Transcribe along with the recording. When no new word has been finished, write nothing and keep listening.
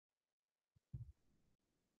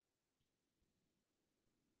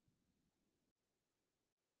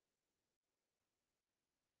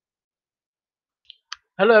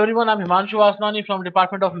Hello everyone, I'm Himanshu Vasnani from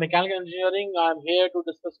Department of Mechanical Engineering. I'm here to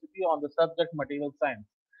discuss with you on the subject material science.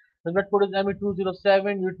 The wet code is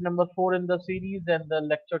ME207, unit number 4 in the series and the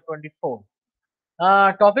lecture 24.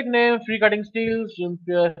 Topic name, free cutting steels,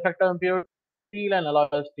 effect of impurity steel and alloy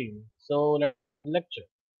steel. So let's lecture.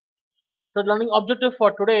 So learning objective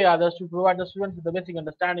for today are just to provide the students with the basic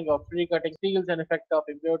understanding of free cutting steels and effect of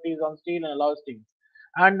impurities on steel and alloy steels.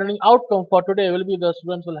 And learning outcome for today will be the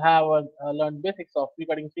students will have learned basics of free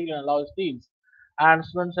cutting steel and alloy steels, and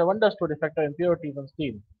students have understood effect of impurities on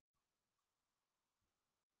steel.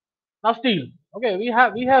 Now steel. Okay, we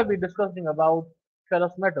have been discussing about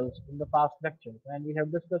ferrous metals in the past lectures, and we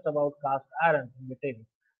have discussed about cast iron in detail.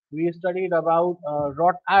 We studied about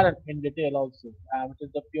wrought iron in detail also, which is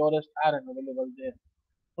the purest iron available there.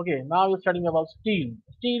 Okay, now we're studying about steel.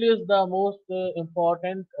 Steel is the most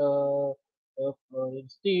important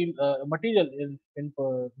steel material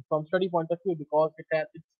from study point of view because it has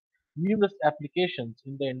its numerous applications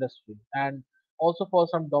in the industry and also for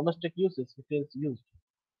some domestic uses it is used.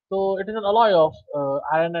 So it is an alloy of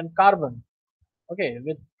iron and carbon. Okay,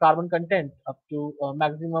 with carbon content up to a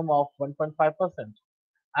maximum of 1.5%,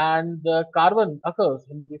 and the carbon occurs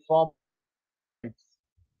in the form of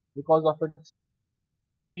because of its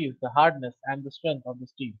steel, the hardness and the strength of the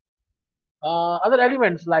steel. Other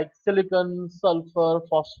elements like silicon, sulphur,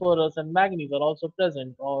 phosphorus, and manganese are also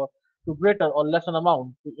present or to greater or lesser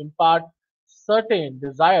amount to impart certain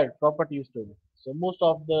desired properties to it. So most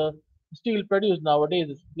of the steel produced nowadays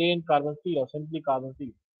is plain carbon steel or simply carbon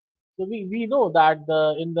steel. So we know that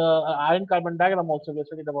in the iron carbon diagram also we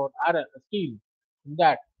studied about iron steel in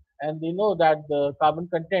that, and we know that the carbon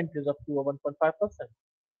content is up to 1.5%.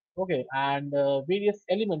 Okay, and various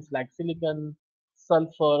elements like silicon,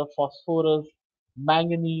 sulfur, phosphorus,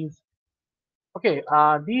 manganese. Okay,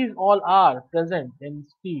 these all are present in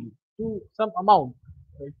steel to some amount.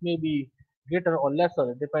 It may be greater or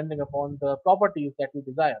lesser depending upon the properties that we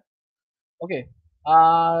desire. Okay,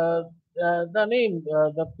 uh, the name,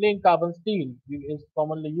 the plain carbon steel is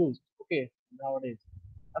commonly used. Okay, nowadays.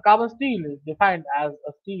 A carbon steel is defined as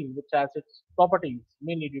a steel which has its properties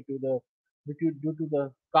mainly due to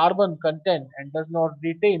the carbon content and does not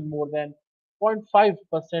retain more than 0.5%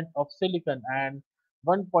 of silicon and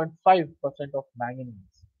 1.5% of manganese.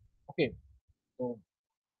 Okay, so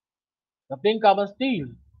the plain carbon steel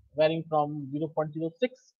varying from 0.06%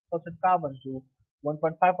 carbon to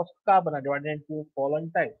 1.5% carbon are divided into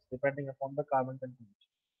following types depending upon the carbon content.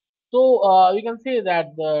 So we can say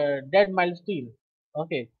that the dead mild steel,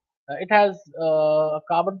 okay, it has a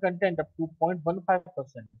carbon content up to 0.15%.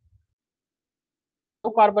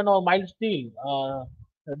 Low carbon or mild steel,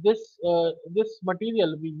 this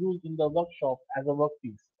material we use in the workshop as a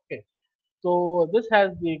workpiece. Okay, so this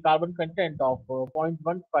has the carbon content of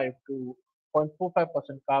 0.15 to 0.45%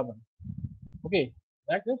 carbon. Okay,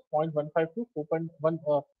 that is 0.15 to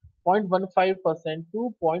 4.1 0.15%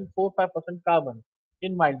 to 0.45% carbon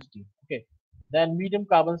in mild steel. Okay, then medium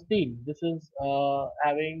carbon steel. This is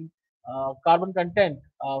having carbon content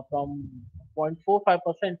from 0.45%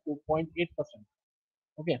 to 0.8%.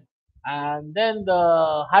 Okay, and then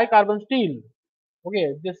the high carbon steel.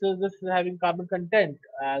 Okay, this is having carbon content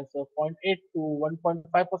as 0.8 to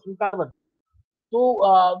 1.5% carbon.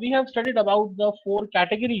 So we have studied about the four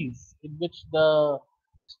categories in which the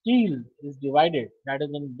steel is divided. That is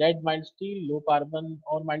in dead mild steel, low carbon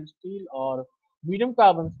or mild steel, or medium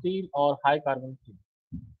carbon steel or high carbon steel.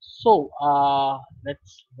 So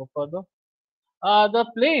let's go further. The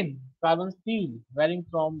plain carbon steel varying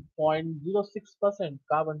from 0.06%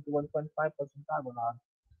 carbon to 1.5% carbon are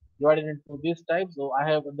divided into these types. So I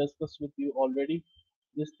have discussed with you already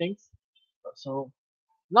these things. So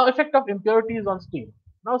now, effect of impurities on steel.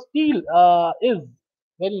 Now, steel is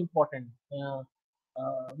very important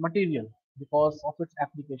material because of its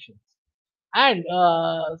applications, and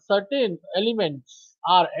certain elements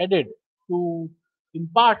are added to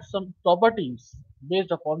impart some properties based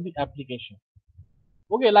upon the application.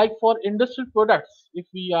 Okay, like for industrial products, if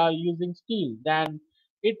we are using steel, then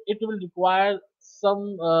it will require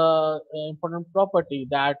some important property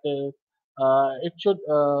that it should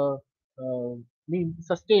mean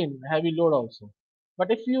sustain heavy load also.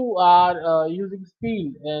 But if you are using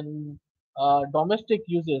steel in domestic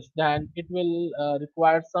uses, then it will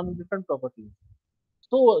require some different properties.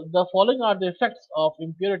 So the following are the effects of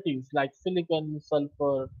impurities like silicon,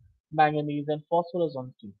 sulfur, manganese, and phosphorus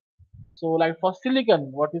on steel. So, like for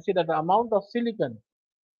silicon, what we see that the amount of silicon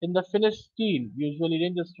in the finished steel usually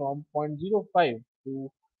ranges from 0.05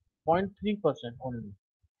 to 0.3% only.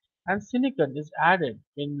 And silicon is added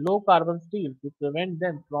in low carbon steel to prevent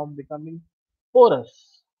them from becoming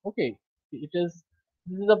porous. Okay, it is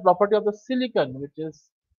This is a property of the silicon, which is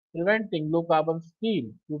preventing low carbon steel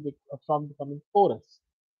from becoming porous.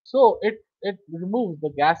 So it removes the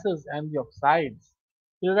gases and the oxides,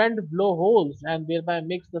 prevent blowholes, and thereby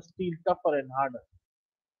makes the steel tougher and harder.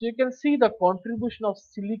 So you can see the contribution of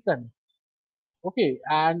silicon. Okay,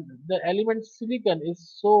 and the element silicon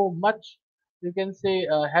is so much, you can say,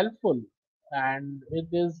 helpful, and it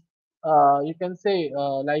is, you can say,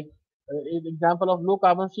 an example of low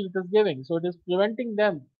carbon steel it is giving. So it is preventing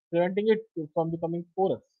it from becoming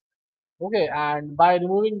porous. Okay, and by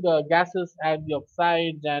removing the gases and the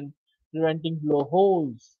oxides and preventing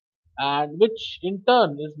blowholes, and which in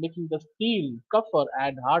turn is making the steel tougher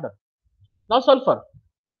and harder. Now sulfur.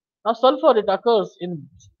 Now sulfur it occurs in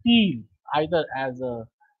steel either as a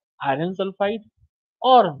iron sulfide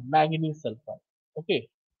or manganese sulfide. Okay,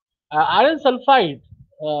 iron sulfide,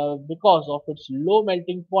 because of its low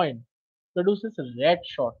melting point, produces red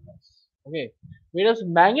shortness. Okay, whereas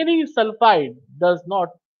manganese sulfide does not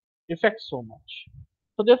affect so much.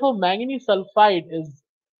 So therefore, manganese sulfide is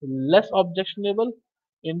less objectionable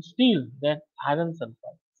in steel than iron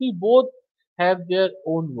sulfide. See, both have their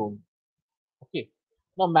own role. Okay.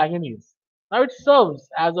 Now manganese. Now it serves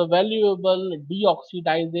as a valuable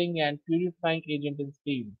deoxidizing and purifying agent in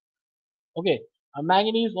steel. Okay.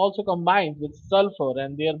 Manganese also combines with sulfur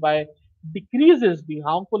and thereby decreases the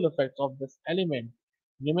harmful effects of this element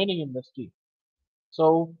remaining in the steel.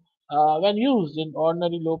 So, when used in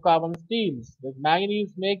ordinary low carbon steels, the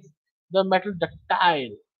manganese makes the metal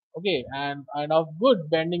ductile, okay, and of good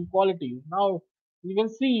bending qualities. Now, you can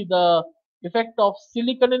see the effect of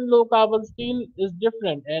silicon in low carbon steel is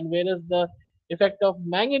different, and whereas the effect of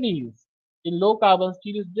manganese in low carbon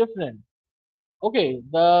steel is different. Okay,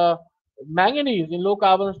 the manganese in low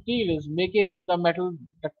carbon steel is making the metal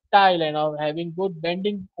ductile and of having good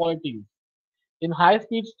bending qualities. In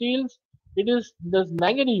high-speed steels, it is this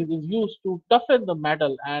manganese is used to toughen the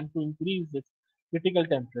metal and to increase its critical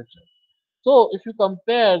temperature. So, if you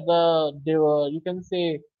compare you can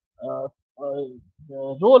say, uh,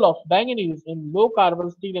 the role of manganese in low carbon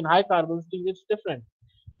steel and high carbon steel, it's different.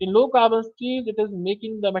 In low carbon steel, it is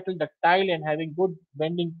making the metal ductile and having good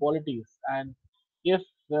bending qualities. And if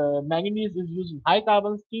manganese is used in high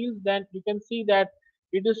carbon steels, then you can see that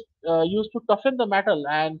it is used to toughen the metal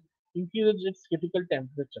and increases its critical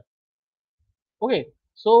temperature. Okay,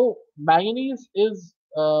 so manganese is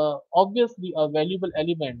obviously a valuable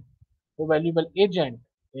element, a valuable agent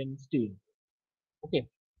in steel. Okay,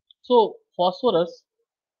 so phosphorus,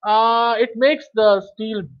 it makes the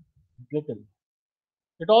steel brittle.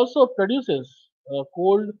 It also produces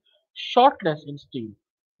cold shortness in steel.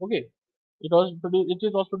 Okay, it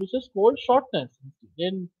is also produces cold shortness in steel.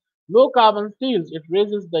 In low carbon steels, it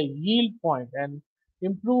raises the yield point and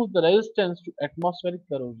improves the resistance to atmospheric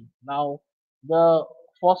corrosion. Now, the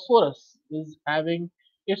phosphorus is having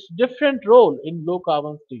its different role in low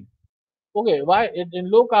carbon steel. Okay, why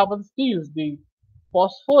in low carbon steels the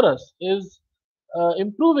phosphorus is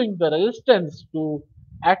improving the resistance to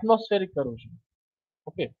atmospheric corrosion.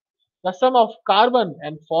 Okay. The sum of carbon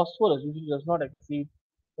and phosphorus usually does not exceed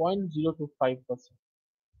 0.025%.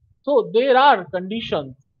 So there are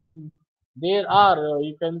conditions. There are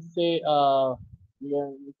you can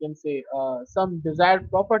say some desired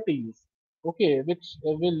properties. Okay, which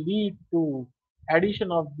will lead to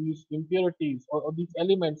addition of these impurities or these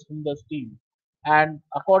elements in the steel, and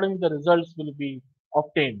accordingly the results will be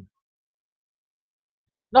obtained.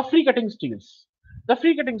 Now, free cutting steels. The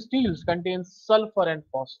free cutting steels contain sulfur and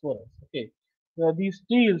phosphorus. Okay, these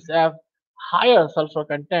steels have higher sulfur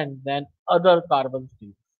content than other carbon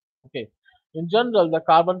steels. Okay, in general, the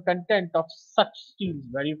carbon content of such steels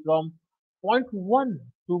vary from zero point 0.1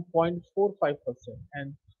 to 0.45%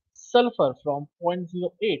 and sulfur from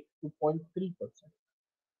 0.08 to 0.3%.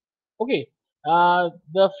 Okay,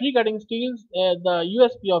 the free cutting steels, the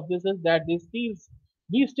USP of this is that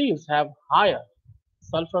these steels have higher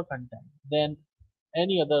sulfur content than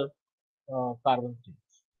any other carbon steels.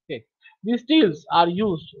 Okay, these steels are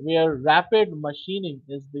used where rapid machining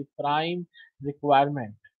is the prime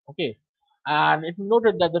requirement. Okay, and it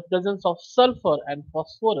noted that the presence of sulfur and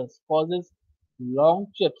phosphorus causes long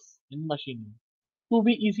chips in machining to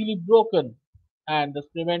be easily broken and thus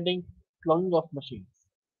preventing clogging of machines.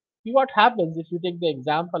 See what happens if you take the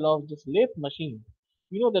example of this lathe machine.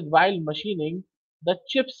 You know that while machining, the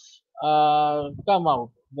chips come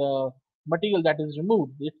out. The material that is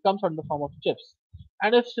removed, it comes under the form of chips.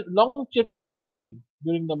 And if long chips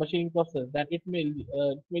during the machining process, then it may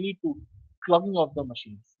lead to clogging of the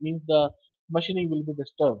machines. Means the machining will be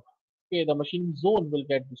disturbed. Okay, the machining zone will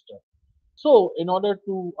get disturbed. So, in order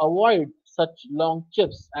to avoid such long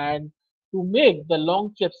chips and to make the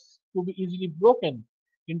long chips to be easily broken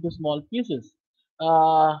into small pieces.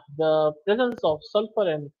 The presence of sulfur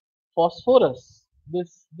and phosphorus,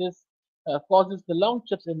 this causes the long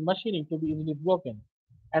chips in machining to be easily broken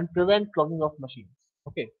and prevent clogging of machines.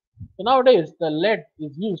 Okay. So nowadays the lead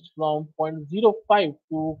is used from 0.05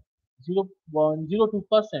 to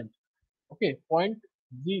 0.02%. Okay,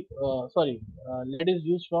 lead is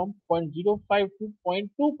used from 0.05 to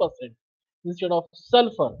 0.2% instead of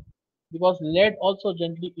sulfur, because lead also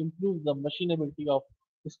gently improves the machinability of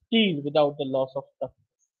steel without the loss of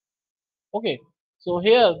toughness. Okay, so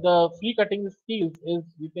here the free cutting skills is,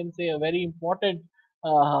 you can say, a very important.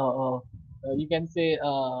 Uh, you can say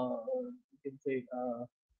you can say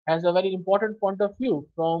has a very important point of view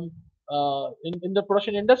from in the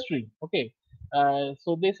production industry. Okay,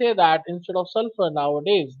 so they say that instead of sulfur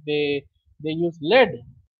nowadays they use lead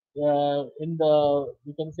in the,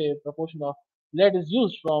 you can say, proportion of lead is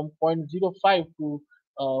used from 0.05 to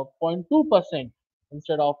 0.2%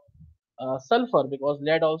 instead of sulfur, because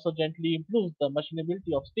lead also gently improves the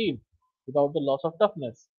machinability of steel without the loss of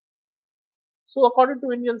toughness. So according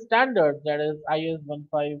to Indian standards, that is IS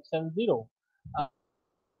 1570,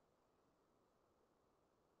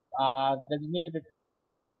 are designated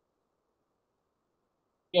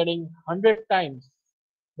getting 100 times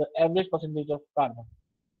the average percentage of carbon.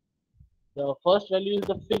 The first value is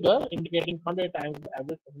the figure indicating 100 times the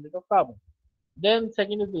average percentage of carbon. Then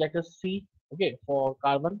second is the letter C, okay, for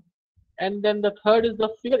carbon. And then the third is the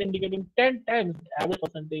figure indicating 10 times the average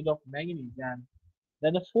percentage of manganese. And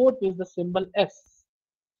then the fourth is the symbol S,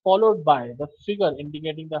 followed by the figure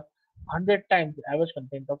indicating the 100 times the average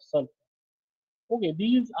content of sulfur. Okay,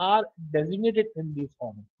 these are designated in these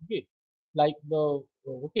forms. Okay, like the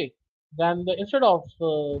okay. Then instead of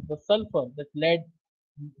the sulfur, that lead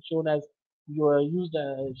shown as you are used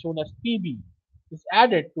shown as Pb is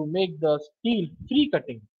added to make the steel free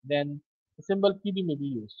cutting. Then the symbol Pb may be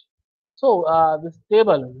used. So this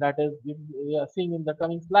table that is we are seeing in the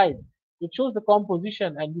coming slide, it shows the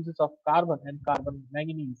composition and uses of carbon and carbon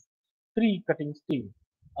manganese free cutting steel.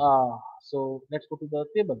 So let's go to the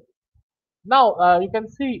table. Now you can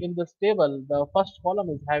see in this table, the first column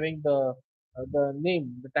is having the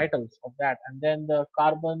name, the titles of that, and then the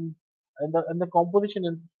carbon and the composition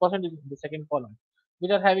in percentage in the second column,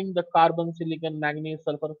 which are having the carbon, silicon, manganese,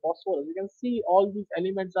 sulfur, phosphorus. You can see all these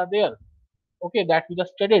elements are there. Okay, that we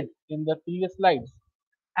just studied in the previous slides,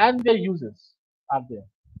 and their uses are there.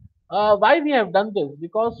 Why we have done this?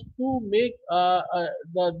 Because to make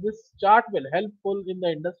this chart will helpful in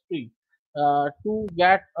the industry to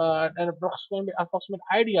get an approximate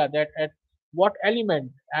idea that at what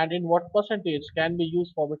element and in what percentage can be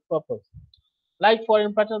used for which purpose. Like for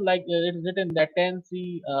instance, like it is written that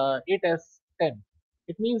 10C 8S10.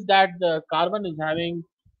 It means that the carbon is having,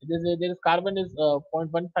 there is carbon is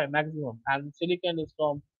 0.15 maximum, and silicon is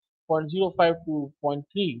from 0.05 to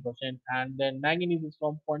 0.3%, and then manganese is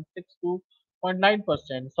from 0.6 to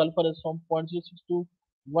 0.9%, sulfur is from 0.06 to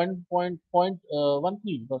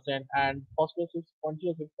 1.13%, and phosphorus is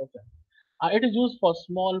 0.06%. It is used for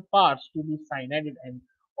small parts to be cyanide and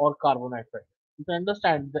or carbonitrate. You can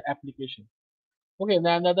understand the application. Okay,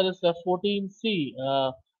 then the other is the 14C,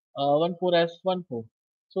 14S14.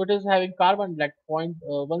 So it is having carbon like 0.10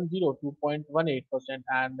 to 0.18%,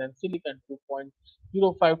 and then silicon to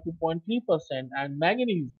 0.05 to 0.3%, and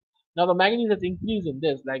manganese. Now the manganese has increased in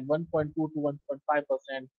this like 1.2 to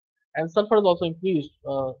 1.5%, and sulfur is also increased.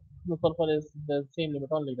 The sulfur is the same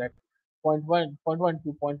limit only, that 0.1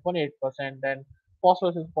 to 0.18%, then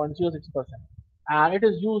phosphorus is 0.06%, and it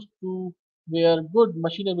is used to where good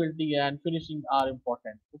machinability and finishing are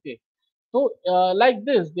important. Okay, so like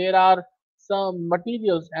this, there are some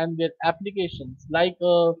materials and their applications. Like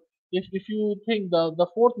if you think the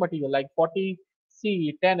fourth material, like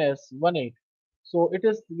 40C10S18, so it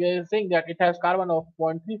is, we are saying that it has carbon of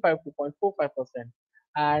 0.35 to 0.45%,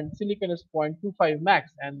 and silicon is 0.25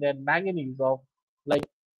 max, and then manganese of like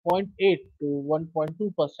 0.8 to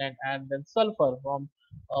 1.2%, and then sulfur from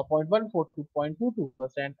 0.14 to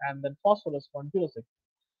 0.22%, and then phosphorus 0.06.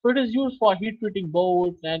 So it is used for heat treating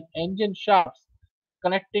bolts and engine shafts,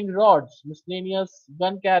 connecting rods, miscellaneous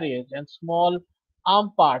gun carriage, and small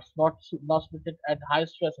arm parts not fitted at high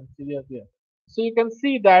stress and severe wear. So you can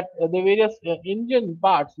see that the various engine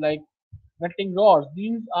parts like connecting rods,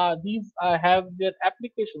 these have their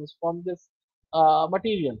applications from this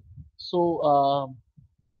material. So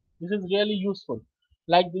this is really useful.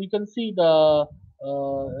 Like you can see the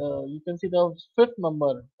fifth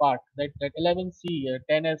number part, that 11C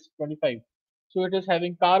 10S25. So it is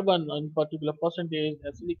having carbon in particular percentage,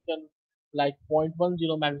 silicon like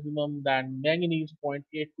 0.10 maximum, then manganese 0.8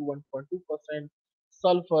 to 1.2%,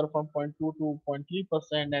 sulphur from 0.2 to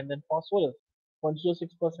 0.3%, and then phosphorus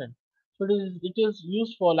 0.06%. So it is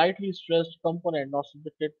used for lightly stressed component not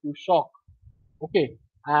subjected to shock. Okay,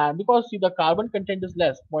 and because see the carbon content is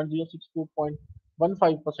less, 0.06 to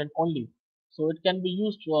 0.15% only, so it can be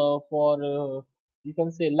used for you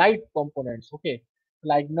can say light components. Okay,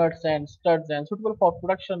 like nuts and studs and suitable for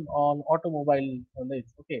production on automobile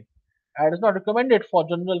lathes. Okay, and it is not recommended for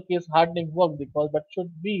general case hardening work because but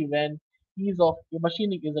should be when ease of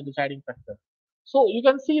machining is a deciding factor. So you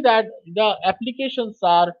can see that the applications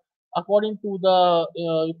are according to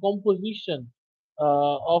the composition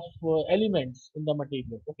of elements in the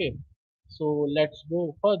material. Okay, so let's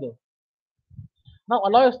go further. Now,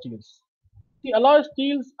 alloy steels. See, alloy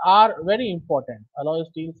steels are very important. Alloy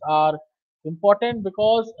steels are important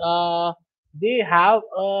because they have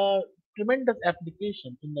a tremendous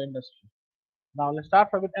application in the industry. Now, let's start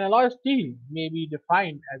with an alloy steel may be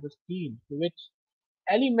defined as a steel to which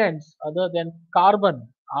elements other than carbon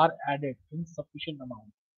are added in sufficient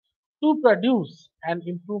amount to produce an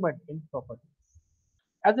improvement in properties.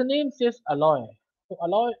 As the name says, alloy. So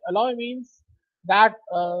alloy means that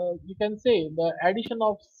you can say the addition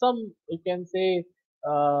of some you can say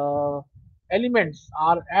elements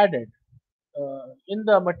are added in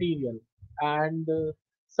the material, and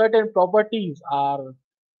certain properties are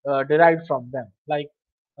derived from them. Like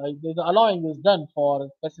the alloying is done for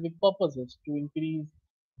specific purposes to increase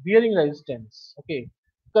bearing resistance, okay,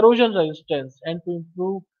 corrosion resistance, and to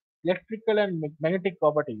improve electrical and magnetic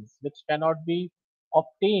properties, which cannot be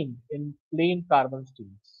obtained in plain carbon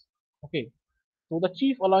steels. Okay, so the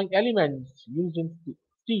chief alloying elements used in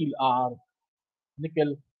steel are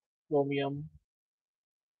nickel, chromium,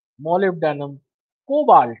 molybdenum,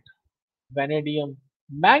 cobalt, vanadium,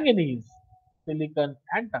 manganese, silicon,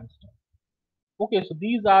 and tungsten. Okay, so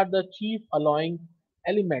these are the chief alloying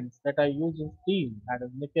elements that are used in steel, that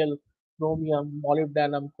is nickel, chromium,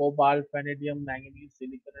 molybdenum, cobalt, vanadium, manganese,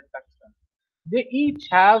 silicon, and tungsten. They each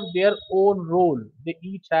have their own role. They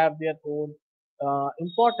each have their own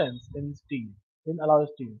importance in steel, in alloy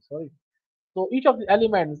steel. Sorry. So each of the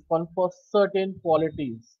elements confers certain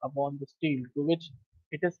qualities upon the steel to which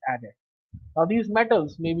it is added. Now, these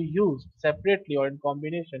metals may be used separately or in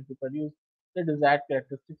combination to produce the desired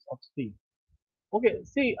characteristics of steel. Okay,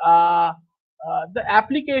 see, the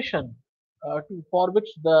application for which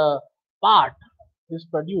the part is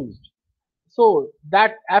produced. So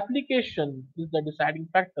that application is the deciding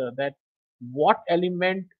factor that what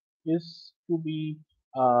element is to be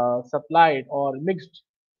supplied or mixed,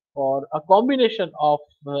 or a combination of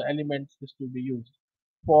elements is to be used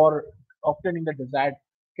for obtaining the desired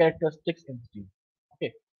characteristics in steel.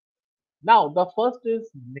 Okay. Now the first is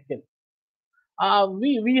nickel.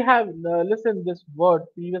 We have listened this word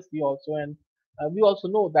previously also, and we also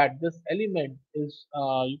know that this element is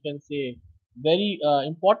you can say very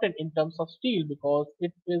important in terms of steel because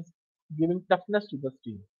it is giving toughness to the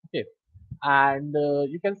steel. Okay, and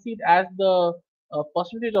you can see it as the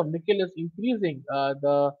percentage of nickel is increasing,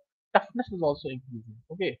 the toughness is also increasing.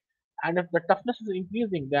 Okay, and if the toughness is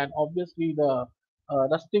increasing, then obviously the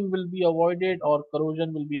rusting will be avoided or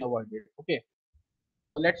corrosion will be avoided. Okay,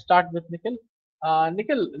 so let's start with nickel.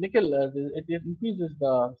 It increases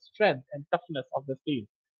the strength and toughness of the steel,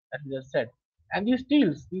 as we just said. And these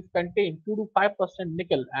steels, these contain 2 to 5%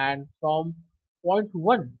 nickel and from 0.1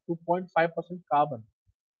 to 0.5% carbon.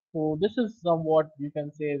 So this is somewhat you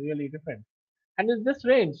can say really different. And in this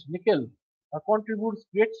range, nickel contributes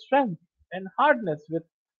great strength and hardness with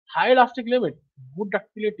high elastic limit, good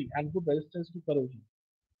ductility, and good resistance to corrosion.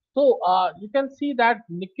 So you can see that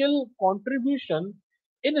nickel contribution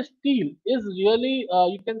in steel is really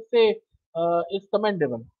you can say is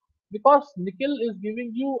commendable because nickel is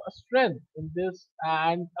giving you a strength in this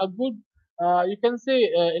and a good you can say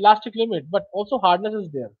elastic limit, but also hardness is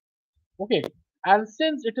there. Okay, and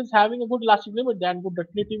since it is having a good elastic limit, then good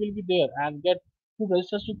ductility will be there and get good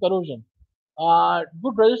resistance to corrosion.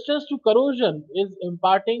 Good resistance to corrosion is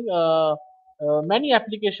imparting many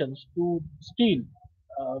applications to steel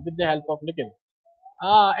with the help of nickel.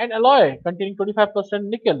 An alloy containing 25%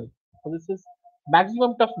 nickel possesses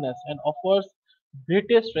maximum toughness and offers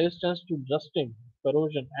greatest resistance to rusting,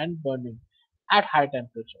 corrosion, and burning at high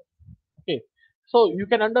temperature. Okay, so you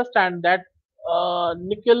can understand that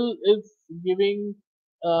nickel is giving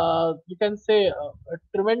you can say a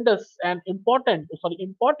tremendous and important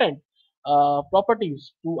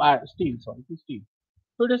properties to steel. Sorry, to steel.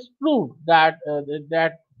 So it is proved that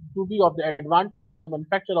that to be of the advantage of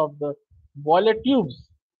manufacture of the boiler tubes,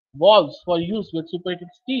 valves for use with superheated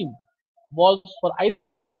steam, valves for ice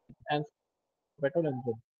and petrol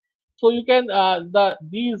engine. So you can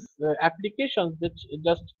these applications which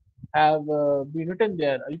just have been written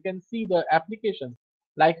there. You can see the applications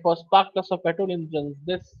like for spark plugs of petrol engines.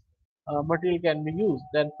 This material can be used.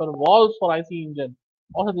 Then for valves for IC engine,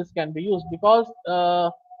 also this can be used because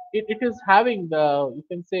it is having the you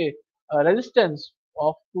can say resistance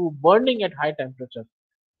of to burning at high temperature.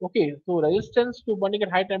 Okay, so resistance to burning at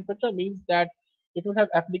high temperature means that it will have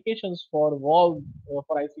applications for valve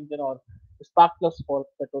for IC engine or spark plugs for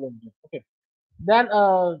petrol engine. Okay, then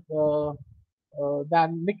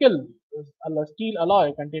nickel, is a steel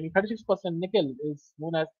alloy containing 36% nickel is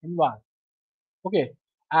known as Invar. Okay,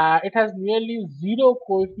 it has nearly zero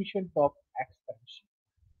coefficient of expansion,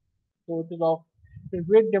 so it is of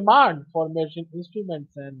great demand for measuring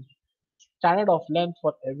instruments and standard of length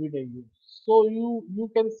for everyday use. So you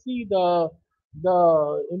can see the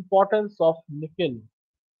importance of nickel.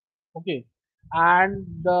 Okay, and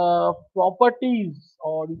the properties,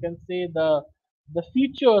 or you can say the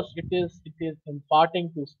features it is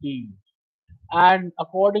imparting to steel, and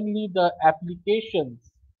accordingly the applications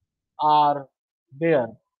are there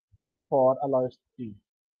for alloy steel.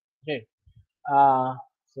 Okay, uh,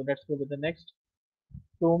 so let's go with the next,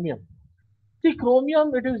 chromium. See,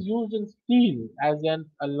 chromium, it is used in steel as an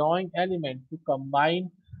alloying element to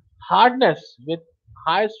combine hardness with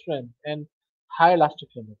high strength and high elastic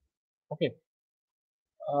limit. Okay.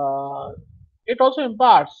 Uh, it also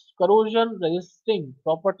imparts corrosion resisting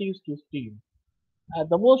properties to steel.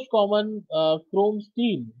 The most common chrome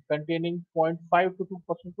steel containing 0.5 to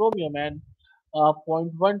 2% chromium and zero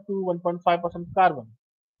point 0.1 to 1.5% carbon.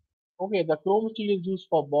 Okay, the chrome steel is used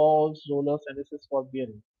for balls, rollers, and this is for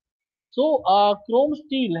bearings. So, chrome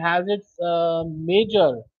steel has its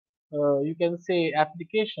major, you can say,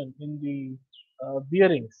 application in the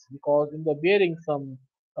bearings, because in the bearings some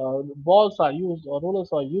balls are used or rollers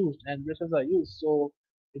are used and brushes are used. So,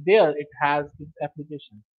 there it has its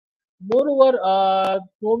application. Moreover,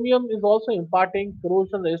 chromium is also imparting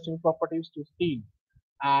corrosion resisting properties to steel,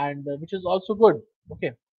 and which is also good.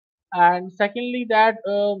 Okay, and secondly, that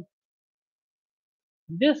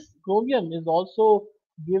this chromium is also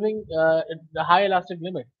giving the high elastic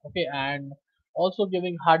limit, okay, and also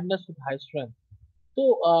giving hardness with high strength.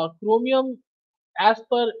 So chromium, as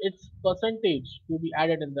per its percentage to be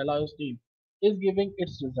added in the alloy steel, is giving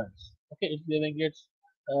its results. Okay, it's giving its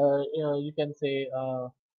you can say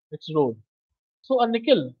its role. So a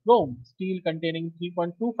nickel chrome steel containing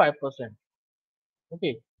 3.25%.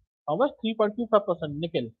 Okay, how much? 3.25%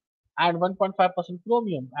 nickel and 1.5%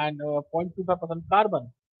 chromium and 0.25%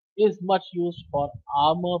 carbon is much used for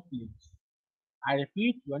armor plates. I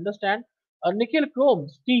repeat, you understand? A nickel chrome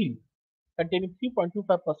steel containing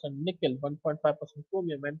 3.25% nickel, 1.5%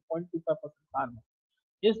 chromium, and 0.25% carbon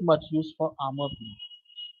is much used for armor plates.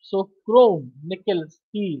 So, chrome nickel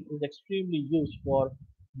steel is extremely used for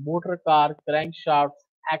motor car crankshafts,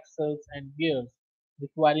 axles, and gears,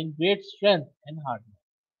 requiring great strength and hardness.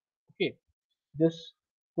 Okay, this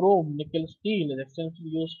chrome nickel steel is extensively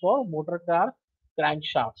used for motor car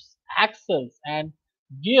crankshafts, axles, and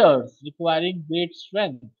gears requiring great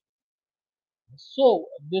strength. So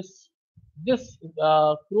this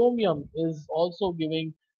chromium is also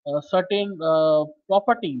giving certain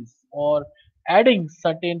properties or adding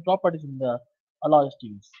certain properties in the alloy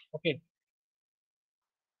steels. Okay.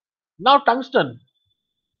 Now tungsten.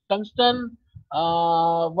 Tungsten,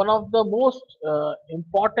 one of the most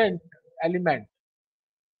important element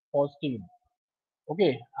for steel.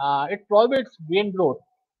 Okay, it prohibits grain growth.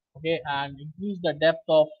 Okay, and increase the depth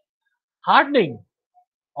of hardening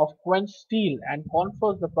of quenched steel and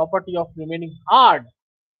confers the property of remaining hard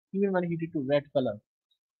even when heated to red color.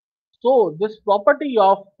 So this property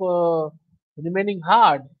of remaining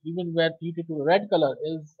hard even when heated to red color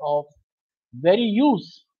is of very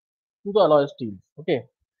use to the alloy steels. Okay,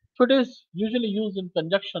 so it is usually used in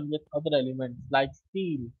conjunction with other elements like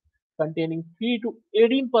steel containing 3 to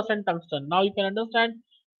 18% tungsten. Now you can understand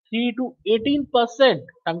 3 to 18%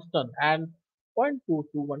 tungsten and 0.2 to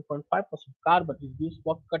 1.5% carbon is used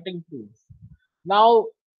for cutting tools. Now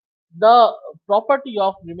the property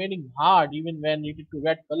of remaining hard even when heated to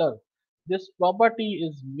red color, this property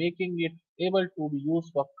is making it able to be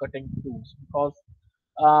used for cutting tools, because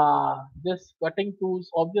this cutting tools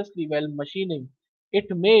obviously while machining it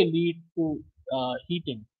may lead to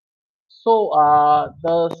heating. So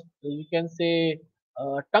the you can say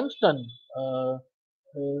tungsten, uh,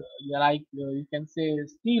 like you can say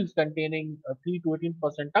steels containing 3 to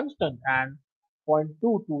 18% tungsten and 0.2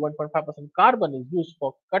 to 1.5% carbon is used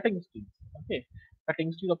for cutting steel. Okay,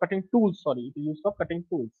 cutting steel or cutting tools. Sorry, it is used for cutting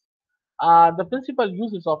tools. The principal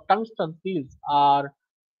uses of tungsten steels are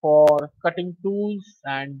for cutting tools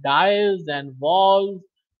and dies and valves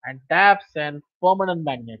and taps and permanent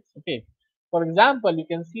magnets. Okay. For example, you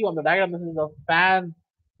can see on the diagram this is a fan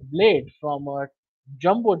blade from a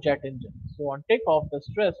jumbo jet engine. So on takeoff, the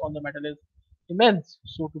stress on the metal is immense.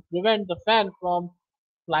 So to prevent the fan from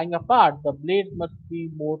flying apart, the blade must be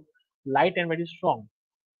more light and very strong.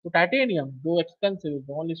 So titanium, though expensive, is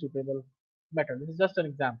the only suitable metal. This is just an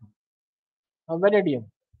example. Vanadium.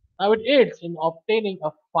 Now it aids in obtaining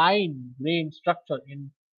a fine grained structure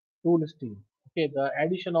in tool steel. Okay, the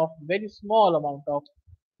addition of very small amount of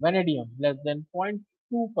vanadium, less than 0.2%,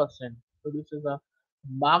 produces a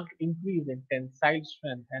marked increase in tensile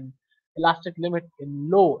strength and elastic limit in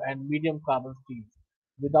low and medium carbon steels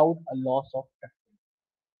without a loss of ductility.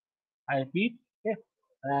 I repeat, okay.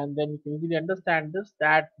 And then you can easily understand this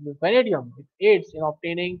that the vanadium it aids in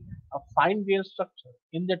obtaining a fine grained structure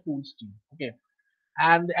in the tool steel. Okay,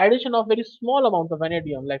 and the addition of very small amount of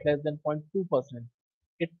vanadium like less than 0.2%,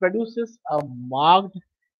 it produces a marked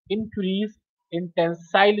increase in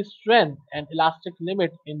tensile strength and elastic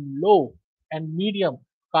limit in low and medium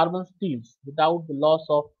carbon steels without the loss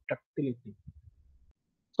of ductility.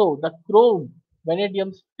 So the chrome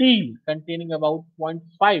vanadium steel containing about zero point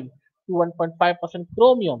 0.5 to 1.5%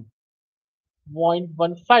 chromium,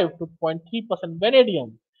 0.15 to 0.3%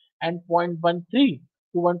 vanadium, and 0.13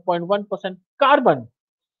 to 1.1% carbon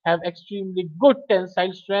have extremely good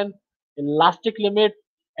tensile strength, elastic limit,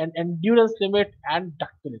 and endurance limit and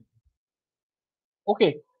ductility.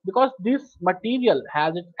 Okay, because this material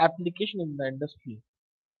has its application in the industry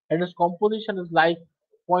and its composition is like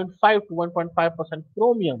 0.5 to 1.5%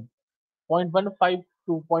 chromium, 0.15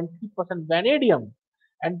 to 0.3% vanadium,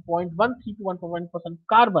 and 0.13 to 1.1%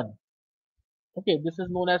 carbon. Okay, this is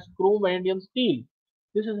known as chrome vanadium steel.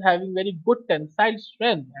 This is having very good tensile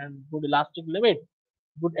strength and good elastic limit,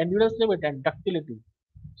 good endurance limit, and ductility.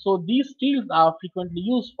 So these steels are frequently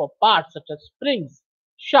used for parts such as springs,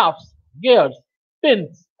 shafts, gears,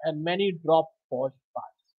 pins, and many drop forged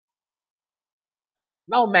parts.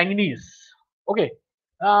 Now manganese. Okay,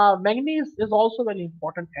 manganese is also an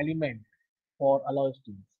important element for alloy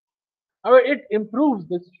steels. However, it improves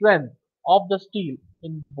the strength of the steel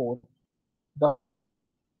in both the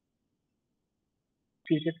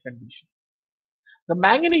treated condition. The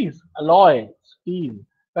manganese alloy steel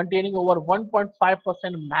containing over 1.5%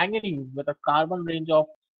 manganese with a carbon range of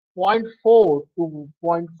 0.4 to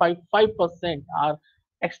 0.55% are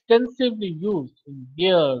extensively used in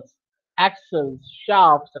gears, axles,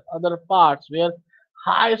 shafts, and other parts where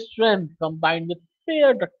high strength combined with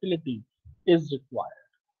fair ductility is required.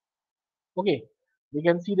 Okay, we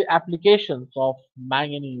can see the applications of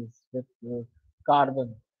manganese with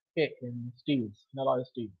carbon, okay, in steels, in alloy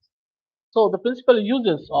steels. So the principal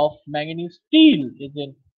uses of manganese steel is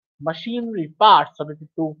in machinery parts subjected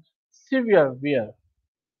to severe wear.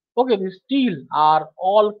 Okay, these steel are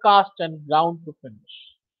all cast and ground to finish.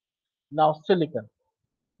 Now silicon.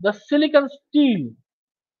 The silicon steel,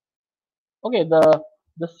 okay, the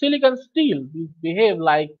silicon steel these behave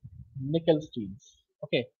like nickel steels.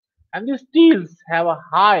 Okay, and these steels have a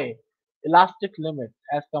high elastic limit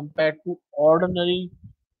as compared to ordinary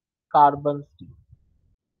carbon steel.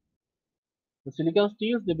 The silicon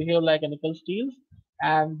steels they behave like a nickel steels,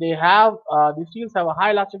 and they have these steels have a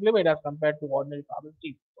high elastic limit as compared to ordinary carbon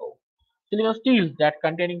steel. So, silicon steels that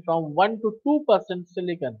containing from 1 to 2%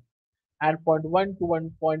 silicon and 0.1 to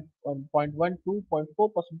 1.1 to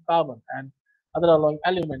 0.4% carbon and other alloying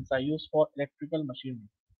elements are used for electrical machinery.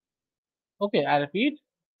 Okay, I repeat,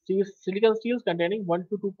 silicon steels containing 1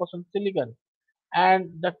 to 2% silicon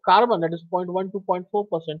and the carbon that is 0.1 to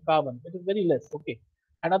 0.4% carbon. It is very less. Okay,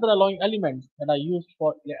 and other alloying elements that are used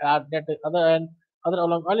for that other and other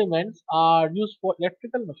alloying elements are used for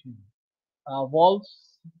electrical machinery.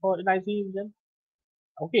 Valves for an IC engine.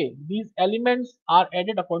 Okay, these elements are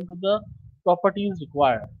added according to the properties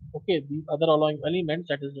required. Okay, these other alloying elements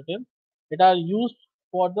that is written, that are used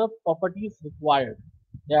for the properties required.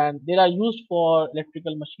 Then they are used for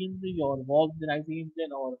electrical machinery or valves in IC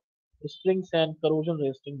engine or springs and corrosion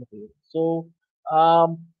resisting material. So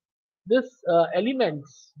this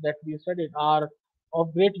elements that we studied are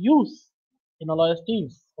of great use in alloy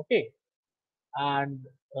steels. Okay, and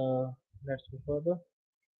uh, let's go further.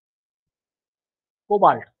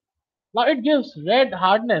 Cobalt. Now it gives red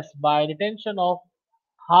hardness by retention of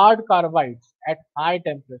hard carbides at high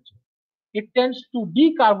temperature. It tends to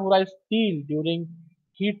decarburize steel during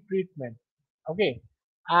heat treatment. Okay,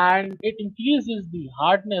 and it increases the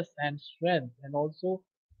hardness and strength and also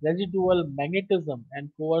residual magnetism and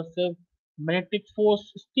coercive magnetic force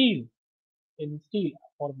steel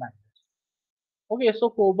for magnets. Okay, so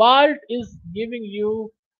cobalt is giving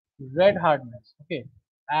you red hardness, okay,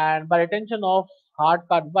 and by retention of hard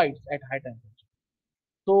carbides at high temperature.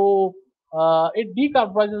 So it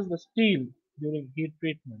decomposes the steel during heat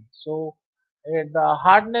treatment. So the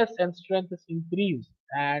hardness and strength is increased.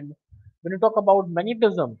 And when you talk about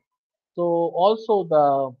magnetism, so also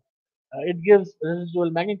the it gives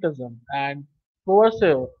residual magnetism and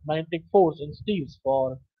coercive magnetic force in steels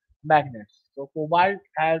for magnets. So cobalt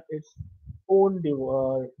has its own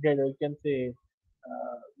you can say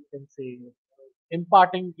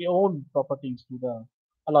imparting its own properties to the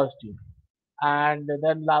alloy steel. And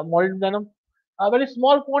then molybdenum, a very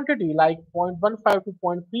small quantity like 0.15 to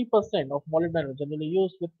 0.3% of molybdenum generally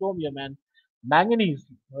used with chromium and manganese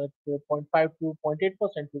with 0.5 to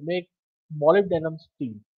 0.8% to make molybdenum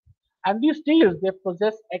steel. And these steels, they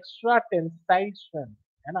possess extra tensile strength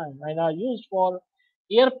and are used for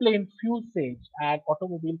airplane fuselage and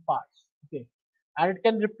automobile parts. Okay, and it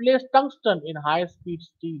can replace tungsten in high-speed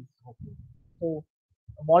steels. Okay, so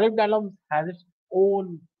molybdenum has its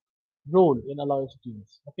own role in alloy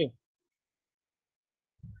steels. Okay,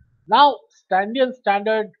 now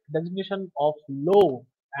standard designation of low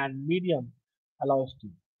and medium alloy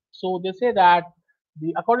steel. So they say that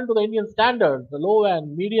according to the Indian standard, the low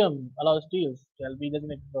and medium alloy steels shall be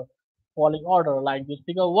designated the following order, like this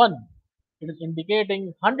figure 1. It is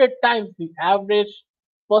indicating 100 times the average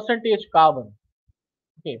percentage carbon.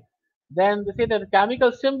 Okay. Then they say that the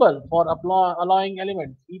chemical symbol for alloying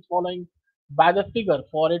elements, each following by the figure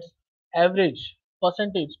for its average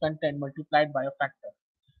percentage content multiplied by a factor.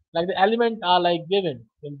 Like the element are like given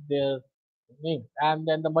in their name, and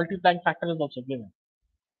then the multiplying factor is also given.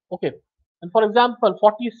 Okay, and for example,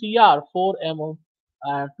 40 Cr 4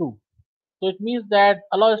 2. So it means that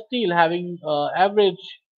alloy steel having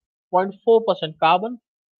average 0.4% carbon,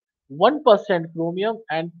 1% chromium,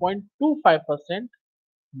 and 0.25%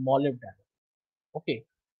 molybdenum. Okay,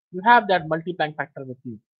 you have that multiplying factor with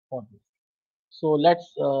you for this. So let's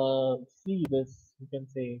see this. You can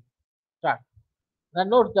say chart. Now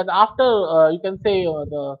note that after you can say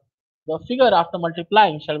the figure after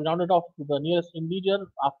multiplying shall be rounded off to the nearest integer.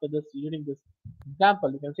 After this, using this example,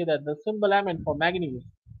 you can say that the symbol Mn for manganese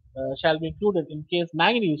shall be included in case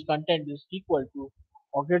manganese content is equal to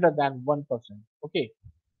or greater than 1%. Okay,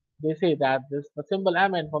 they say that this the symbol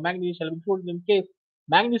Mn for manganese shall be included in case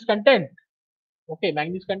manganese content, okay,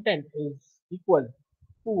 manganese content is equal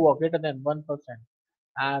to or greater than 1%,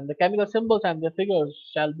 and the chemical symbols and their figures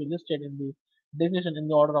shall be listed in the definition in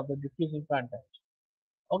the order of the decreasing content.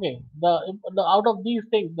 Okay, the out of these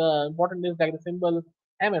things, the important is that the symbol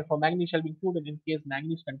Mn for manganese shall be included in case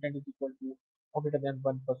manganese content is equal to or greater than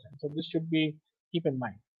 1%. So this should be keep in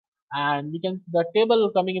mind. And we can the table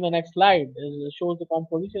coming in the next slide shows the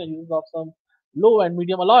composition and use of some low and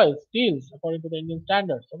medium alloys steels according to the Indian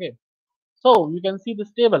standards. Okay, so you can see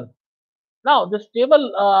this table. Now, this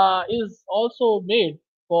table is also made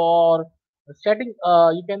for setting.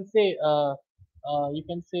 You can say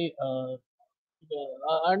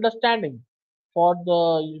understanding for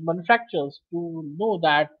the manufacturers to know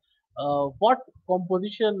that what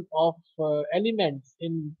composition of elements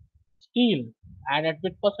in steel and at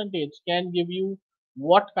which percentage can give you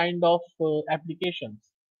what kind of applications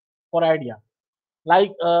for idea. Like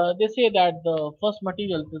they say that the first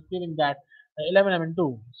material is giving that 11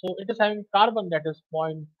 Mn2. So it is having carbon that is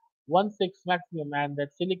 0.16 maximum and that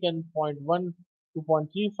silicon 0.1 to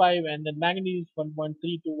 0.35 and then manganese 1.3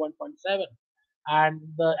 to 1.7. And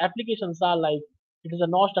the applications are like it is a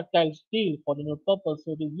non-ductile steel for the new purpose.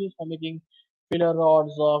 So it is used for making filler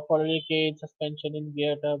rods or corrugated suspension in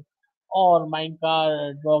gear tub or mine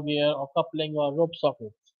car draw gear or coupling or rope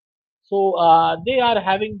sockets. So they are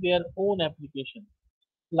having their own application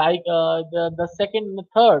like the second and the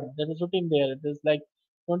third that is written there. It is like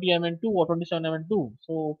 20 Mn2 or 27 Mn2.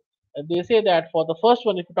 So they say that for the first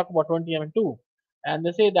one, if you talk about 20 Mn2, and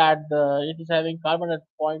they say that it is having carbon at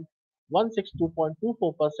 0.16 to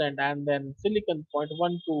 0.24% and then silicon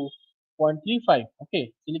 0.1 to 0.35.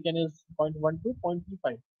 Okay, silicon is 0.1 to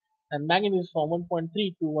 0.35 and manganese from 1.3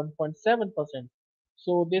 to 1.7%.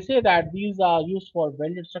 So they say that these are used for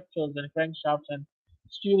welded structures and crankshafts and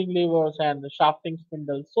steering levers and the shafting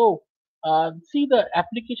spindles. So see the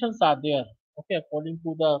applications are there. Okay, according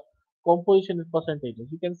to the composition and percentages,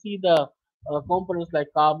 you can see the components like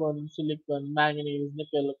carbon, silicon, manganese,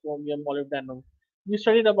 nickel, chromium, molybdenum. We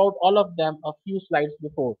studied about all of them a few slides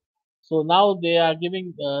before. So now they are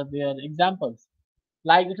giving their examples.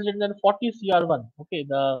 Like it is written in 40 CR1. Okay,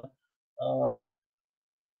 uh,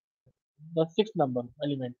 the sixth number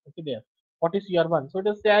element. Okay, there 40 CR1. So it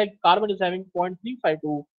is like carbon is having 0.35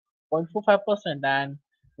 to 0.45%, and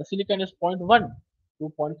the silicon is zero point 0.1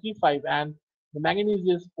 to 0.35, and The manganese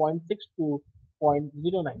is 0.6 to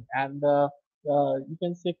 0.09, and you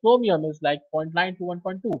can say chromium is like 0.9 to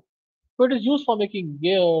 1.2. So it is used for making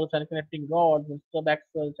gears and connecting rods and stub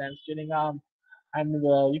axles and steering arms, and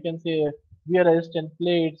you can say wear resistant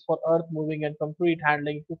plates for earth moving and concrete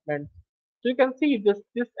handling equipment. So you can see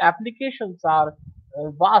this applications are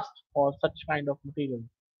vast for such kind of material.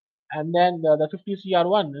 And then the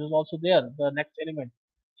 50Cr1 is also there, the next element.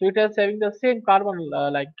 So it is having the same carbon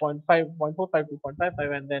like 0.5, 0.45 to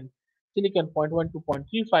 0.55, and then silicon 0.1 to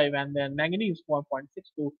 0.35, and then manganese from 0.6 to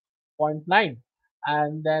zero point 0.9,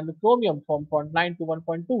 and then chromium from zero point 0.9 to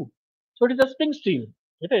 1.2. So it is a spring steel.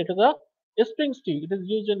 It is a spring steel. It is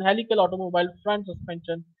used in helical automobile front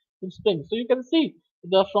suspension in springs. So you can see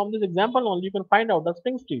from this example only you can find out the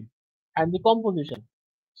spring steel and the composition.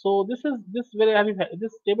 So this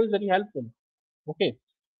table is very helpful. Okay,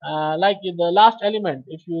 like in the last element,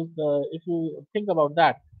 if you think about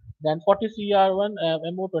that, then 40Cr1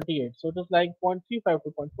 MO28. So it is like 0.35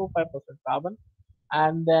 to 0.45% carbon,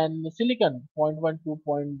 and then silicon 0.1 to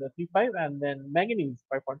 0.35, and then manganese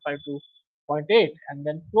 5.5 to zero point 0.8, and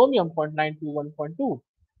then chromium 0.9 to 1.2,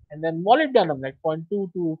 and then molybdenum like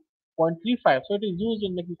 0.2 to 0.35. So it is used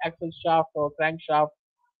in making axle shaft or crankshaft,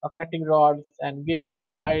 cutting rods and gears,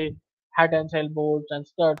 high tensile bolts and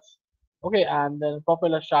studs. Okay, and then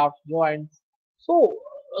propeller shafts, joints. So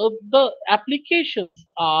the applications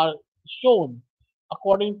are shown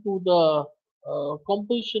according to the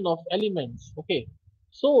composition of elements. Okay,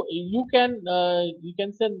 so you can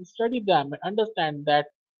study them and understand that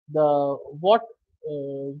the what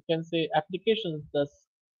you can say applications does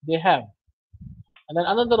they have. And then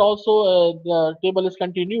another also the table is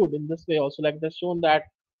continued in this way also, like they've shown that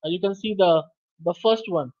you can see the first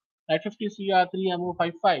one like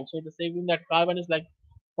 50Cr3MO55. So it is saying that carbon is like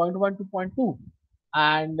zero point 0.1 to zero point 0.2,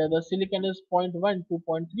 and the silicon is zero point 0.1 to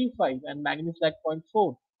 0.35, and manganese like zero point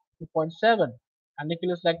 0.4 to zero point 0.7, and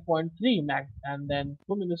nickel is like zero point 0.3 max, and then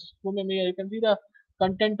chromium here you can see the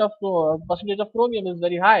content of percentage of chromium is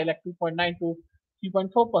very high, like 2.9 to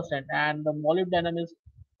 3.4%, and the molybdenum is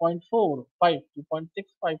 0.45 to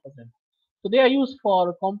 0.65%. So they are used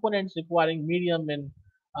for components requiring medium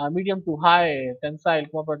to high tensile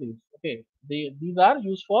properties. Okay, these are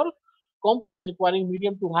used for components requiring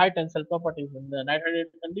medium to high tensile properties in the nitrated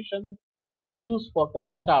conditions, used for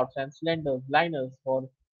shafts and cylinders, liners for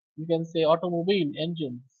you can say automobile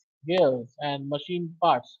engines, gears, and machine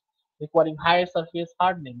parts requiring high surface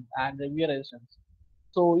hardening and wear resistance.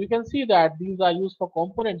 So you can see that these are used for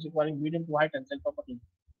components requiring medium to high tensile properties.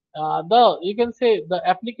 The you can say the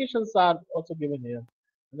applications are also given here.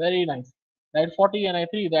 Very nice. Right, 40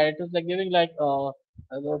 Ni3 that it is like giving like the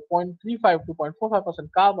 0.35 to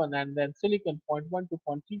 0.45% carbon, and then silicon 0.1 to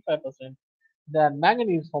 0.35%, then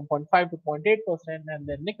manganese from 0.5 to 0.8%, and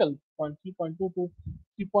then nickel 0.3.2 to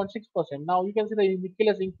 3.6%. Now you can see the nickel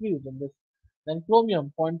has increased in this. Then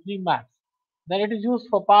chromium 0.3 max. Then it is used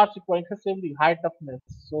for parts requiring excessively high toughness.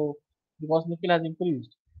 So because nickel has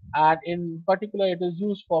increased, and in particular it is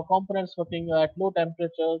used for components working at low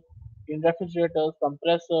temperatures in refrigerators,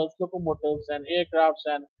 compressors, locomotives, and aircrafts,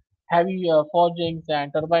 and heavy forgings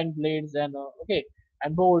and turbine blades, and okay,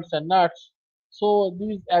 and bolts and nuts. So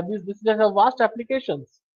this has a vast applications.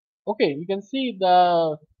 Okay, you can see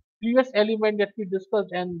the previous element that we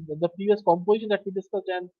discussed and the previous composition that we discussed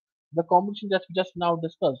and the combination that we just now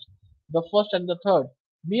discussed, the first and the third.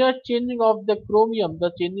 Mere changing of the chromium,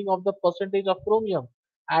 the changing of the percentage of chromium,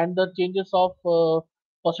 and the changes of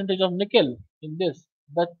percentage of nickel in this,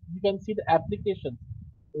 that you can see the application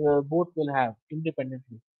both will have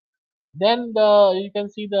independently. Then you can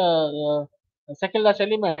see the second last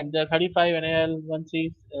element, the 35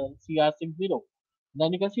 NaL1C Cr60.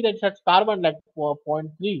 Then you can see that it has carbon like zero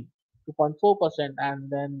point 0.3 to 0.4%, and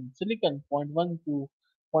then silicon zero point 0.1 to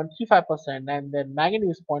 0.35%, and then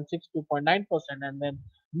manganese zero point 0.6 to 0.9%, and then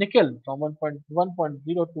nickel from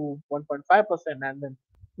 1.0 to 1.5%, and then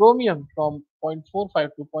chromium from 0.45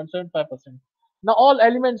 to 0.75%. Now all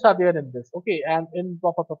elements are there in this, okay, and in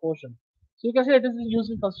proper proportion. So you can say it is used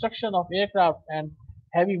in construction of aircraft and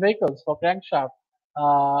heavy vehicles for crankshaft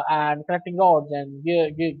and connecting rods and gear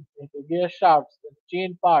shafts,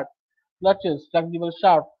 chain parts, clutches, flexible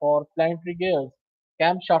shaft for planetary gears,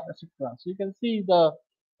 camshaft, etc. So you can see the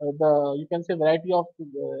you can say variety of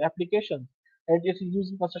applications. It is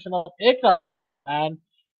used in construction of aircraft and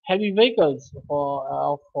heavy vehicles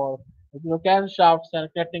for camshafts and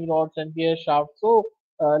connecting rods and gear shafts. So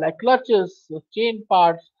like clutches, chain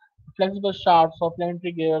parts, flexible shafts for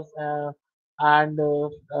planetary gears, and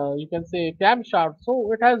you can say camshaft.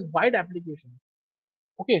 So it has wide application.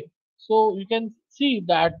 Okay, so you can see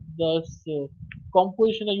that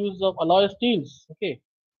composition and use of alloy steels. Okay.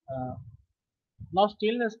 Uh, Now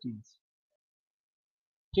stainless steels.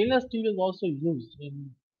 Stainless steel is also used in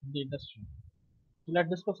the industry. So let's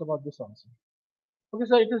discuss about this also. Okay,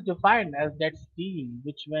 so it is defined as that steel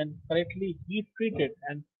which, when correctly heat treated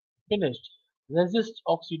and finished, resists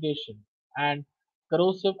oxidation and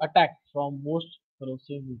corrosive attack from most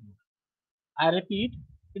corrosive media. I repeat,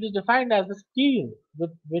 it is defined as the steel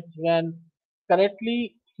with which, when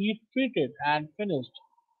correctly heat treated and finished,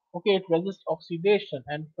 okay, it resists oxidation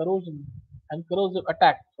and corrosion and corrosive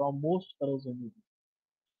attack from most corrosive media.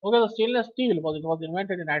 Okay, the stainless steel was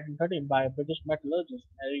invented in 1913 by a British metallurgist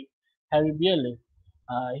Harry Beerley.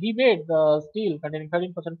 He made the steel containing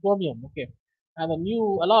 13% chromium. Okay, and the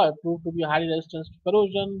new alloy proved to be highly resistant to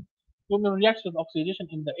corrosion. Chromium reacts with oxidation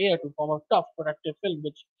in the air to form a tough protective film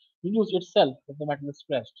which renews itself if the metal is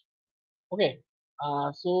stressed. Okay,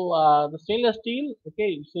 the stainless steel.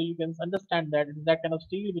 Okay, so you can understand that it is that kind of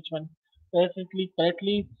steel which, when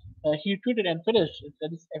correctly heat treated and finished, it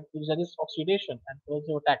resists oxidation and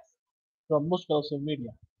corrosive attacks from most corrosive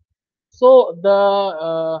media. So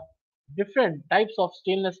the different types of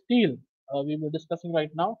stainless steel we will be discussing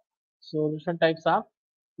right now. So different types are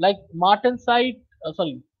like martensitic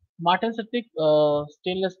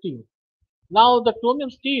stainless steel. Now, the chromium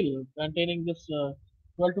steel containing this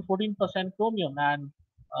 12 to 14% chromium and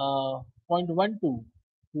 0.12 to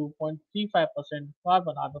 0.35%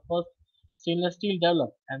 carbon are the first stainless steel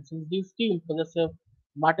developed. And since these steel possess a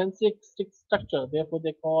martensitic structure, therefore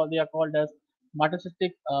they are called as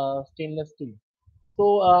martensitic stainless steel.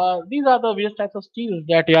 So these are the various types of steel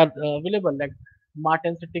that are available, like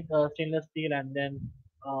martensitic stainless steel, and then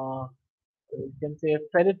uh, you can say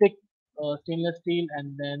ferritic stainless steel,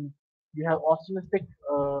 and then you have austenitic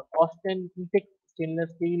stainless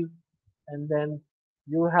steel, and then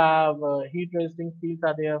you have heat resisting steels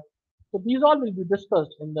are there. So these all will be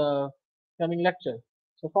discussed in the coming lecture.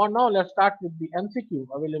 So for now, let's start with the MCQ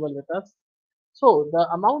available with us. So the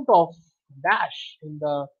amount of dash in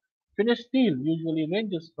the finished steel usually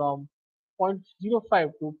ranges from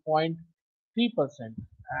 0.05 to 0.3%,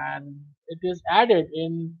 and it is added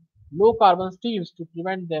in low carbon steels to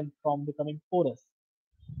prevent them from becoming porous.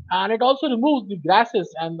 And it also removes the grasses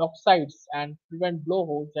and oxides and prevent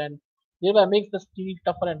blowholes, and thereby makes the steel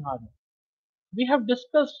tougher and harder. We have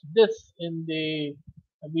discussed this in the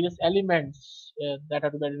various elements that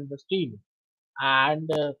are embedded in the steel. And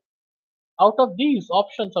out of these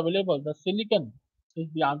options available, the silicon is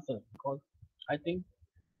the answer, because I think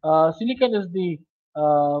silicon is the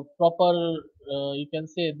proper, you can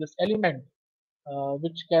say, this element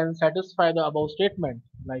which can satisfy the above statement.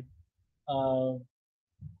 Like, uh,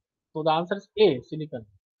 so the answer is A, silicon.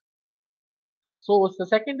 So the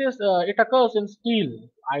second is it occurs in steel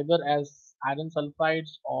either as iron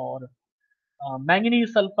sulfides or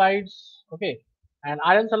manganese sulfides. Okay, and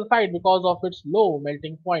iron sulfide, because of its low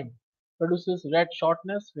melting point, produces red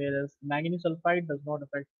shortness, whereas manganese sulfide does not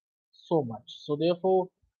affect so much. So therefore,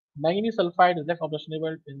 manganese sulfide is less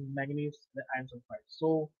objectionable in manganese than iron sulfide.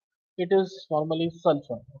 So it is normally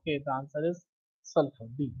sulfur. Okay, the answer is sulfur,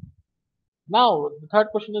 B. Now, the third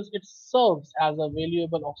question is, it serves as a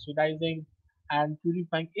valuable oxidizing and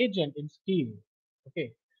purifying agent in steel.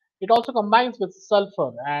 Okay. It also combines with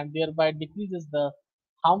sulfur and thereby decreases the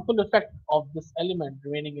harmful effect of this element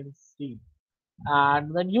remaining in steel.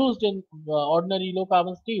 And when used in ordinary low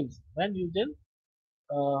carbon steels,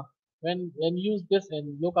 uh, when used this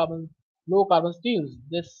in low carbon steels,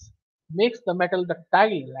 this makes the metal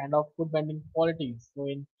ductile and of good bending qualities. So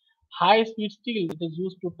in high speed steel, it is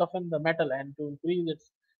used to toughen the metal and to increase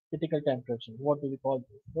its critical temperature. What do we call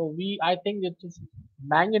this? So I think it is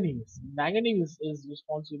manganese. Manganese is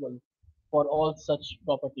responsible for all such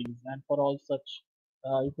properties and for all such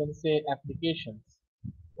you can say applications.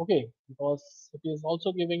 Okay, because it is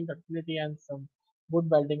also giving ductility and some good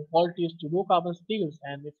welding qualities to low carbon steels.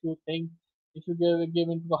 And if you give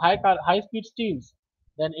into the high speed steels,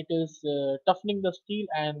 then it is toughening the steel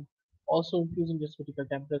and also increasing its critical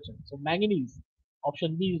temperature. So manganese,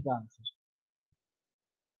 option B is the answer.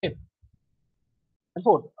 Okay. And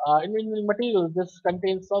fourth, in materials, this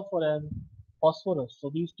contains sulfur and phosphorus. So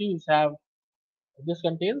these steels have this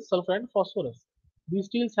contains sulfur and phosphorus. These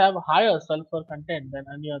steels have higher sulfur content than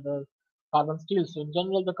any other carbon steels. So in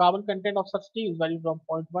general, the carbon content of such steels vary from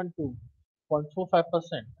 0.1 to 0.45%,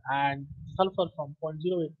 and sulfur from 0.08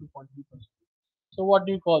 to 0.3%. So what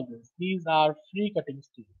do you call this? These are free cutting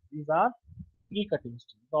steel. These are free cutting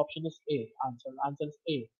steel. The option is A. Answer is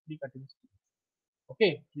A. Free cutting steel.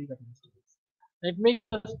 Okay, free cutting steels. It makes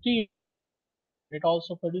the steel. It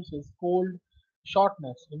also produces cold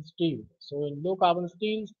shortness in steel. So in low carbon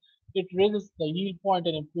steels, It raises the yield point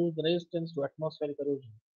and improves the resistance to atmospheric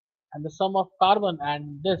erosion. And the sum of carbon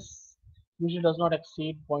and this usually does not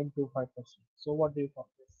exceed 0.25%. So what do you call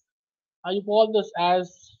this? You call this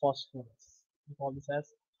as phosphorus. You call this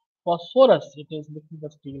as phosphorus. It is making the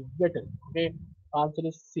steel brittle. Okay, answer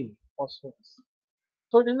is C, phosphorus.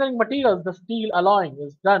 So in engineering materials, the steel alloying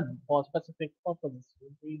is done for specific purposes to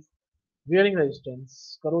increase wearing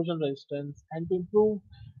resistance, corrosion resistance, and to improve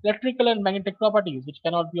electrical and magnetic properties which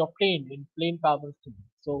cannot be obtained in plain carbon steel.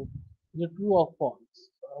 So is it true or false?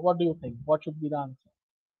 What do you think? What should be the answer?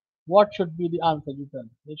 What should be the answer, you tell?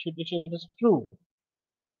 It is true.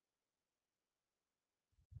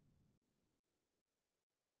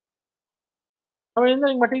 Now,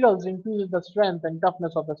 engineering materials increases the strength and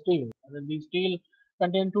toughness of the steel. And then the steel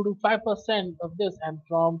contain 2 to 5% of this, and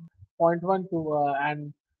from zero point 0.1 to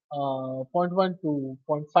and zero point 0.1 to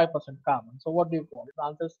 0.5% carbon. So what do you call it? The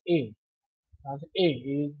answer is A. The answer A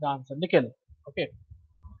is the answer. Nickel. Okay.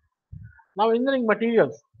 Now engineering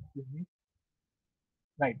materials. Mhm.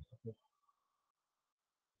 Right. Okay.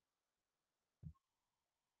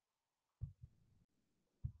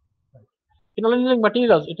 Right. In engineering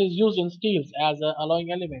materials, it is used in steels as an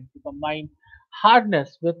alloying element to combine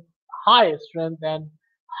hardness with high strength and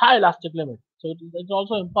high elastic limit. So it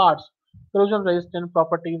also imparts corrosion resistant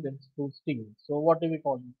properties into steel. So what do we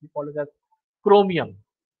call it? We call it as chromium.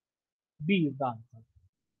 B is the answer.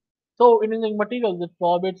 So in engineering materials, it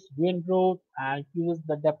prohibits grain growth and increases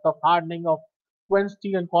the depth of hardening of quenched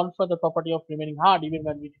steel and confer the property of remaining hard even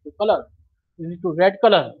when heated to color. Heated to red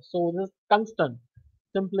color. So this is tungsten.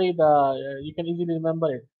 Simply the you can easily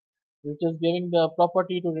remember it, which is giving the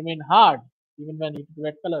property to remain hard even when heated to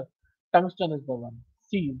red color. Tungsten is the one.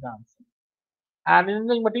 C is the answer. And in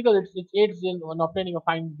engineering material, it aids in obtaining a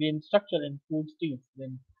fine grain structure in crude steels.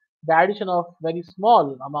 Then the addition of very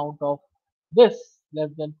small amount of this, less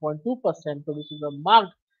than 0.2%, produces a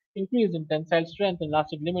marked increase in tensile strength and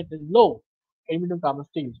elastic limit is low in medium carbon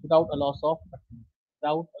steels without a loss of ductility.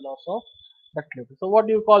 Without a loss of ductility. So what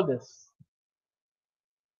do you call this?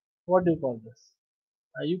 What do you call this?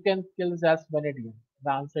 You can kill this as vanadium.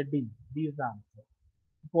 The answer D. D is the answer.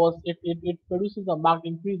 Because it produces a marked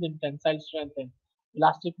increase in tensile strength and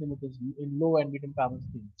elastic limit is in low and medium carbon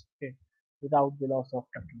steels. Okay, without the loss of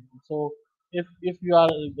ductility. So if you are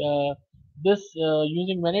this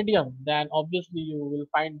using vanadium, then obviously you will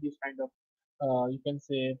find these kind of you can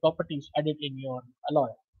say properties added in your alloy.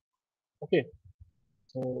 Okay,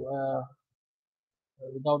 so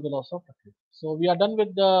without the loss of ductility. So we are done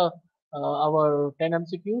with the our 10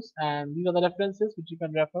 MCQs, and these are the references which you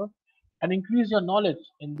can refer and increase your knowledge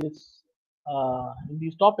in this in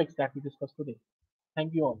these topics that we discussed today.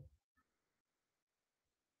 Thank you all.